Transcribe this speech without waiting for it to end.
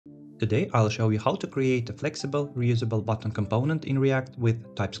Today I'll show you how to create a flexible, reusable button component in React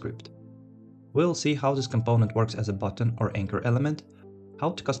with TypeScript. We'll see how this component works as a button or anchor element, how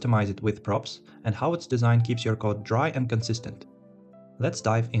to customize it with props, and how its design keeps your code dry and consistent. Let's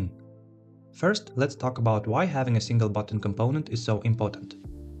dive in. First, let's talk about why having a single button component is so important.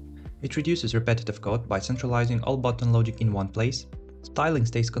 It reduces repetitive code by centralizing all button logic in one place. Styling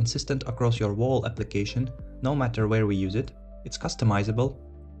stays consistent across your whole application, no matter where we use it. It's customizable.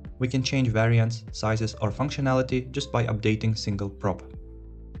 We can change variants, sizes, or functionality just by updating single prop.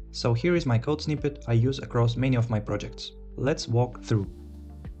 So here is my code snippet I use across many of my projects. Let's walk through.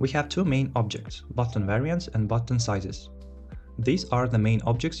 We have two main objects, button variants and button sizes. These are the main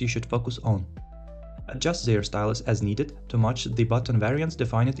objects you should focus on. Adjust their styles as needed to match the button variants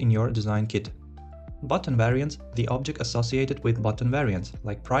defined in your design kit. Button variants, the object associated with button variants,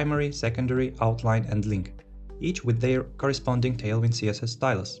 like primary, secondary, outline, and link, each with their corresponding Tailwind CSS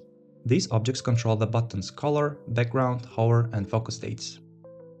styles. These objects control the button's color, background, hover, and focus states.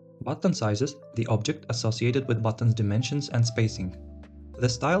 Button sizes, the object associated with button's dimensions and spacing. The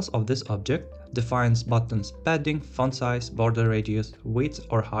styles of this object defines button's padding, font size, border radius, width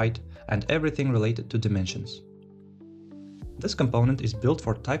or height, and everything related to dimensions. This component is built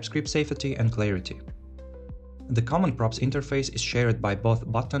for TypeScript safety and clarity. The common props interface is shared by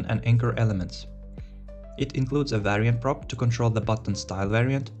both button and anchor elements. It includes a variant prop to control the button style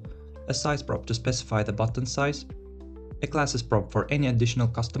variant, a size prop to specify the button size, a classes prop for any additional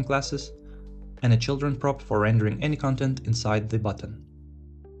custom classes, and a children prop for rendering any content inside the button.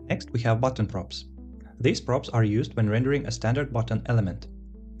 Next, we have button props. These props are used when rendering a standard button element.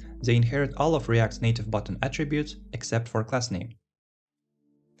 They inherit all of React's native button attributes except for className.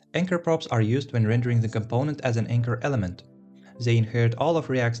 Anchor props are used when rendering the component as an anchor element. They inherit all of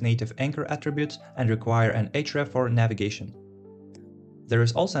React's native anchor attributes and require an href for navigation. There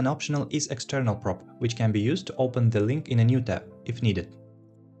is also an optional isExternal prop, which can be used to open the link in a new tab, if needed.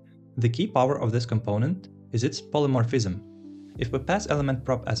 The key power of this component is its polymorphism. If we pass element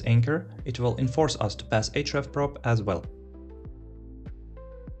prop as anchor, it will enforce us to pass href prop as well.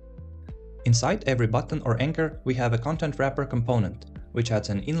 Inside every button or anchor, we have a content wrapper component, which adds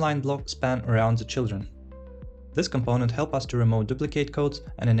an inline block span around the children. This component helps us to remove duplicate codes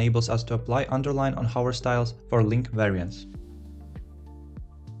and enables us to apply underline on hover styles for link variants.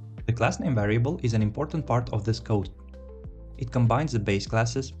 The className variable is an important part of this code. It combines the base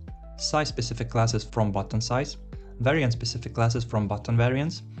classes, size-specific classes from button size, variant-specific classes from button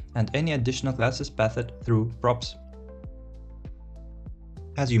variants, and any additional classes pathed through props.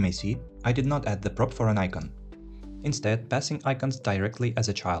 As you may see, I did not add the prop for an icon, instead passing icons directly as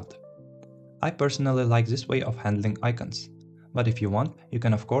a child. I personally like this way of handling icons, but if you want, you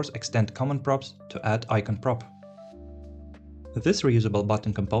can of course extend common props to add icon prop. This reusable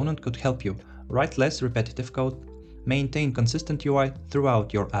button component could help you write less repetitive code, maintain consistent UI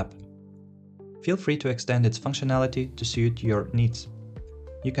throughout your app. Feel free to extend its functionality to suit your needs.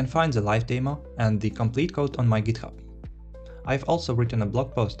 You can find the live demo and the complete code on my GitHub. I've also written a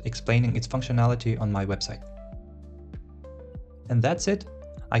blog post explaining its functionality on my website. And that's it.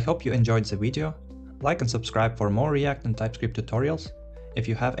 I hope you enjoyed the video. Like and subscribe for more React and TypeScript tutorials. If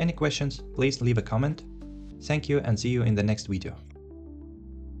you have any questions, please leave a comment. Thank you and see you in the next video.